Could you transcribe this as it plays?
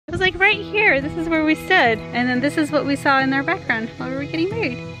like right here. This is where we stood. And then this is what we saw in our background while we were getting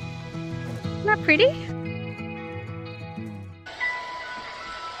married. Isn't that pretty?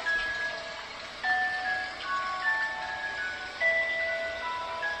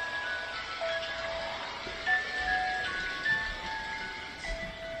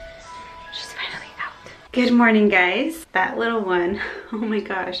 Good morning, guys. That little one, oh my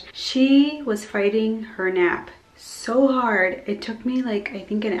gosh, she was fighting her nap so hard. It took me like, I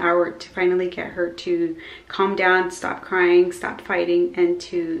think an hour to finally get her to calm down, stop crying, stop fighting, and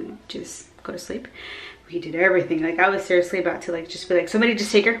to just go to sleep. We did everything. Like, I was seriously about to like just be like, somebody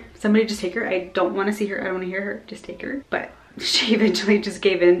just take her. Somebody just take her. I don't want to see her. I don't want to hear her. Just take her. But she eventually just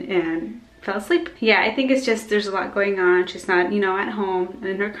gave in and fell asleep. Yeah, I think it's just there's a lot going on. She's not, you know, at home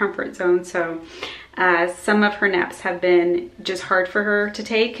in her comfort zone. So some of her naps have been just hard for her to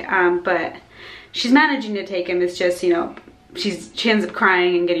take, but she's managing to take them. It's just, you know, she ends up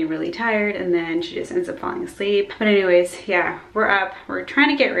crying and getting really tired, and then she just ends up falling asleep. But anyways, yeah, we're up. We're trying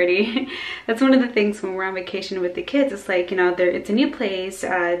to get ready. That's one of the things when we're on vacation with the kids. It's like, you know, it's a new place.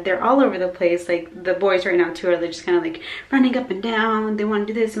 They're all over the place. Like the boys right now too are just kind of like running up and down. They want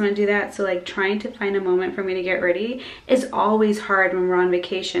to do this, they want to do that. So like trying to find a moment for me to get ready is always hard when we're on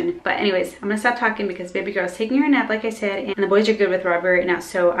vacation. But anyways, I'm gonna stop talking because baby girl's taking her nap, like I said, and the boys are good with Robert right now.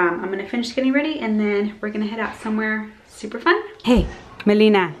 So I'm gonna finish getting ready, and then we're gonna head out somewhere super fun. Hey,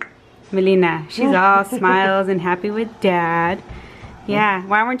 Melina. She's all smiles and happy with Dad. Yeah,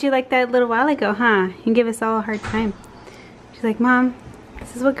 why weren't you like that a little while ago, huh? You give us all a hard time. She's like, Mom,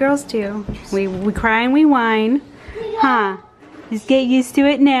 this is what girls do. We cry and we whine. Huh? Just get used to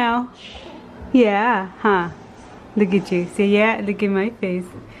it now. Yeah, huh? Look at you. Say yeah, look at my face.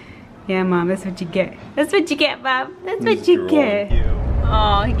 Yeah, Mom, that's what you get. That's what you get, Bob. That's what you get.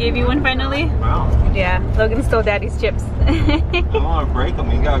 Oh, he gave you one finally? Wow. Yeah, Logan stole Daddy's chips. I don't want to break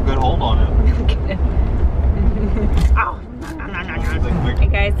them. You got a good hold on it. Ow. Hey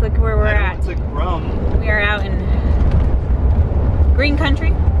guys, look where we're at. It's like rum. We are out in green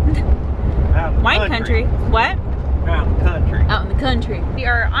country. Wine country. What? Out in the country. Out in the country. We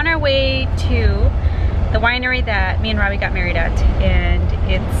are on our way to the winery that me and Robbie got married at, and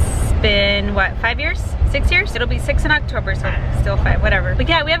it's been what, 5 years? 6 years? It'll be 6 in October, so still 5, whatever. But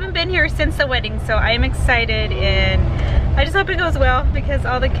yeah, we haven't been here since the wedding, so I am excited, and I just hope it goes well because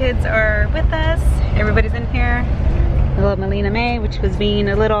all the kids are with us. Everybody's in here. Little Melina May, which was being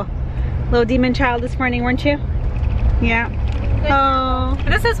a little demon child this morning, weren't you? Yeah. Oh,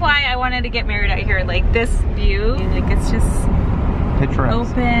 this is why I wanted to get married out here. Like this view, like it's just picturesque,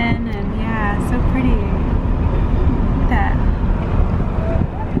 open, and yeah, so pretty. Look at that.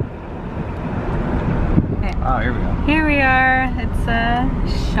 Oh, here we go. Here we are. It's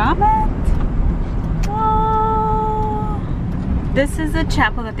Shamet. Oh. This is a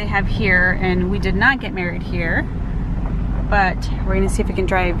chapel that they have here, and we did not get married here. But we're gonna see if we can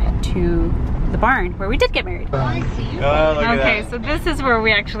drive to the barn where we did get married. Okay, so this is where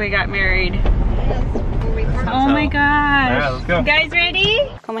we actually got married. Oh my gosh. Yeah, let's go. You guys ready?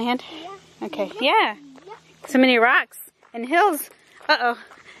 Hold my hand. Yeah. Okay, yeah. So many rocks and hills. Uh-oh.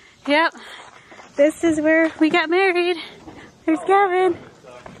 Yep. This is where we got married. There's Gavin.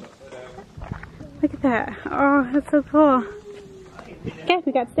 Look at that. Oh, that's so cool. Okay,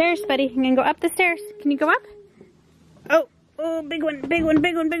 we got stairs, buddy. You can go up the stairs. Can you go up? Oh, oh, big one, big one,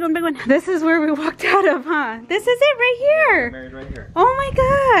 big one, big one, big one. This is where we walked out of, huh? This is it right here. Married right here. Oh my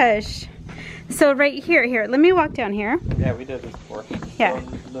gosh. So right here, let me walk down here. Yeah, we did this before. Yeah.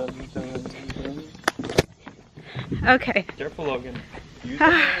 Okay. Careful, Logan. Use the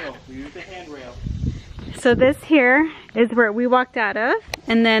handrail. Use the handrail. So this here is where we walked out of,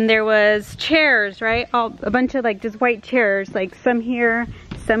 and then there was chairs, right? A bunch of like just white chairs, like some here,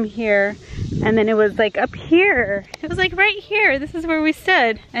 and then it was like up here. It was like right here. This is where we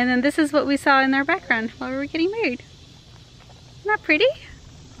stood, and then this is what we saw in our background while we were getting married. Isn't that pretty?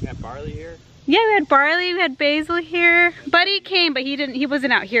 We got barley here. Yeah, we had barley, we had basil here. Buddy came, but he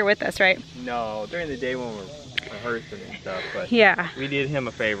wasn't out here with us, right? No, during the day when we're rehearsing and stuff, but yeah, we did him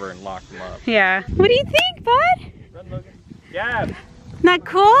a favor and locked him up. Yeah. What do you think, bud? Run, Logan. Yeah. Not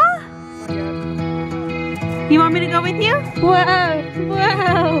cool? You want me to go with you? Whoa,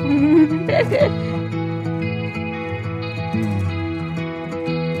 whoa.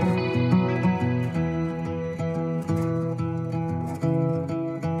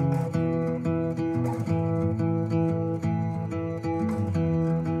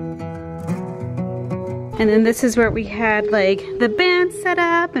 And then this is where we had like the band set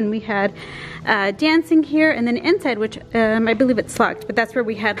up, and we had dancing here, and then inside, which I believe it's locked, but that's where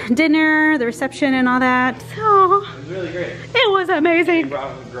we had dinner, the reception, and all that. So it was really great. It was amazing. We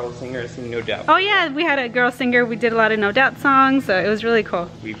brought a girl singer singing No Doubt. Oh yeah, we had a girl singer. We did a lot of No Doubt songs, so it was really cool.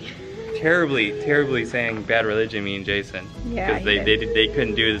 We terribly sang Bad Religion, me and Jason. Yeah. Because they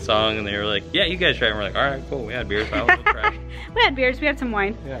couldn't do the song, and they were like, yeah, you guys try. And we're like, all right, cool. We had beers, so we'll try. We had beers, we had some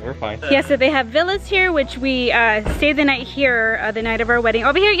wine. Yeah, we're fine. Yeah, so they have villas here, which we stayed the night here, the night of our wedding.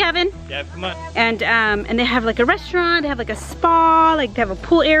 Over here, Gavin. Yeah, come on. And they have like a restaurant, they have like a spa, like they have a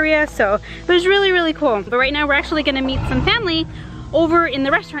pool area, so it was really cool. But right now we're actually gonna meet some family over in the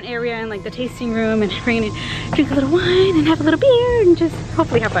restaurant area and like the tasting room, and we're gonna drink a little wine and have a little beer and just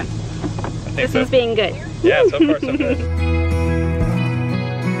hopefully have fun. This one's being good. Yeah, so far so good.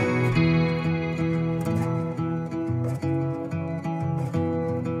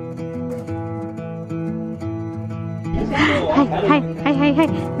 Hi,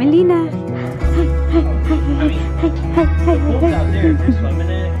 Melina. Hi. Out there, they're swimming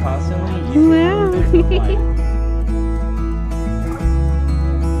in it constantly. Wow.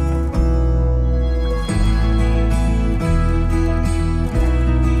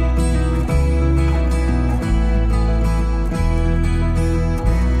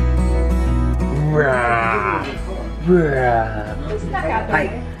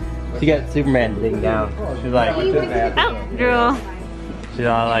 Hi. She got Superman sitting down. She's like, Oh, girl. she's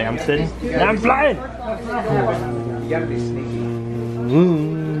all like, I'm sitting, and I'm flying.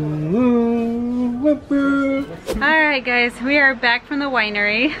 Alright guys, we are back from the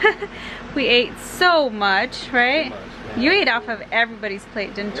winery. We ate so much, right? You ate off of everybody's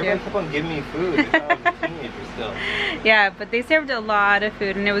plate, didn't you? Everyone kept on giving me food. I was a teenager still. Yeah, but they served a lot of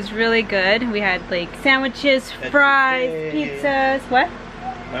food and it was really good. We had like sandwiches, fries, pizzas. What?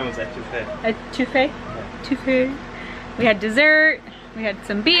 Mine was etouffee. A touffee? Touffee. We had dessert. We had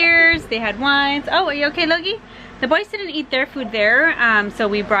some beers. They had wines. Oh, are you okay, Logie? The boys didn't eat their food there, so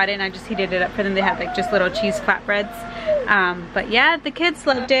we brought in. I just heated it up for them. They had like just little cheese flatbreads. But yeah, the kids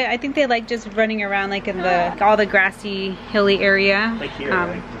loved it. I think they like just running around like in the all the grassy, hilly area. Like here,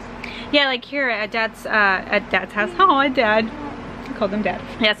 yeah, like here at Dad's house. Oh, Dad. I called him Dad.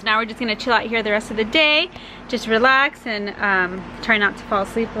 Yeah, so now we're just gonna chill out here the rest of the day, just relax and try not to fall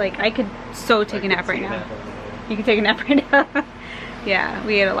asleep. Like I could so take a nap right now. You can take a nap right now. Yeah,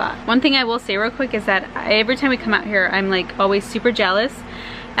 we ate a lot. One thing I will say real quick is that every time we come out here, I'm like always super jealous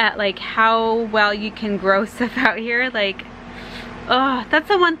at like how well you can grow stuff out here. Like, oh, that's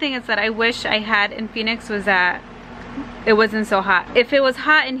the one thing is that I wish I had in Phoenix was that it wasn't so hot. If it was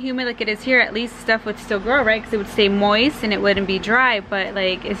hot and humid like it is here, at least stuff would still grow, right? Because it would stay moist and it wouldn't be dry. But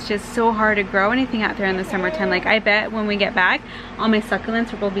like, it's just so hard to grow anything out there in the summertime. Like, I bet when we get back, all my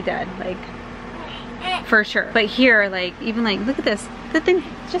succulents will be dead. Like, for sure. But here, like, even like, look at this. The thing,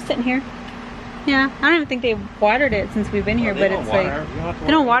 it's just sitting here. Yeah, I don't even think they've watered it since we've been here, but it's like, they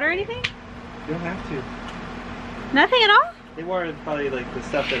don't water anything? You don't have to. Nothing at all? They watered probably like the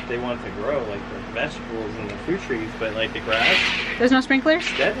stuff that they want to grow, like the vegetables and the fruit trees, but like the grass. There's no sprinklers?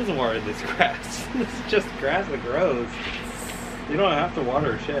 That doesn't water this grass. It's just grass that grows. You don't have to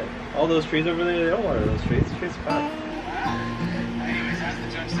water shit. All those trees over there, they don't water those trees. The trees are fine. Anyways, as the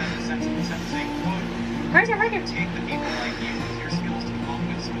judge said in the sentencing, quote, Harder. take the people like you with your skills to come up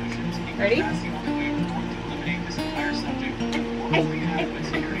with solutions. Because Ready? that's the only way we're going to eliminate this entire subject. Hopefully have this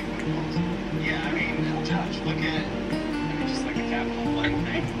hearing protocols. Yeah, I mean, Judge, look at, just like a capital blank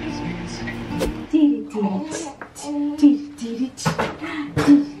thing, as we can say.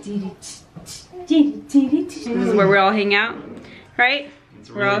 This is where we all hang out, right? It's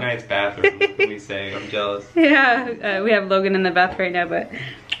a really nice bathroom, we say. I'm jealous. Yeah, we have Logan in the bath right now, but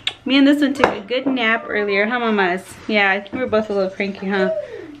me and this one took a good nap earlier, huh, mamas? Yeah, I think we're both a little cranky, huh?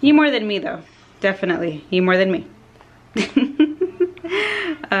 You more than me, though. Definitely. You more than me.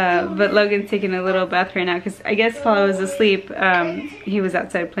 But Logan's taking a little bath right now because I guess while I was asleep, he was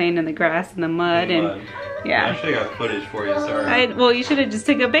outside playing in the grass and the mud. Yeah. I actually got footage for you, sorry. Well, you should have just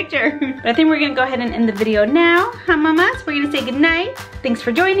took a picture. I think we're gonna go ahead and end the video now, huh, mamas? We're gonna say goodnight. Thanks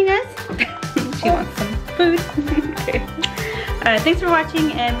for joining us. She wants some food. Okay. Thanks for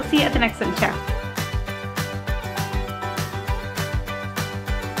watching, and we'll see you at the next one. Ciao.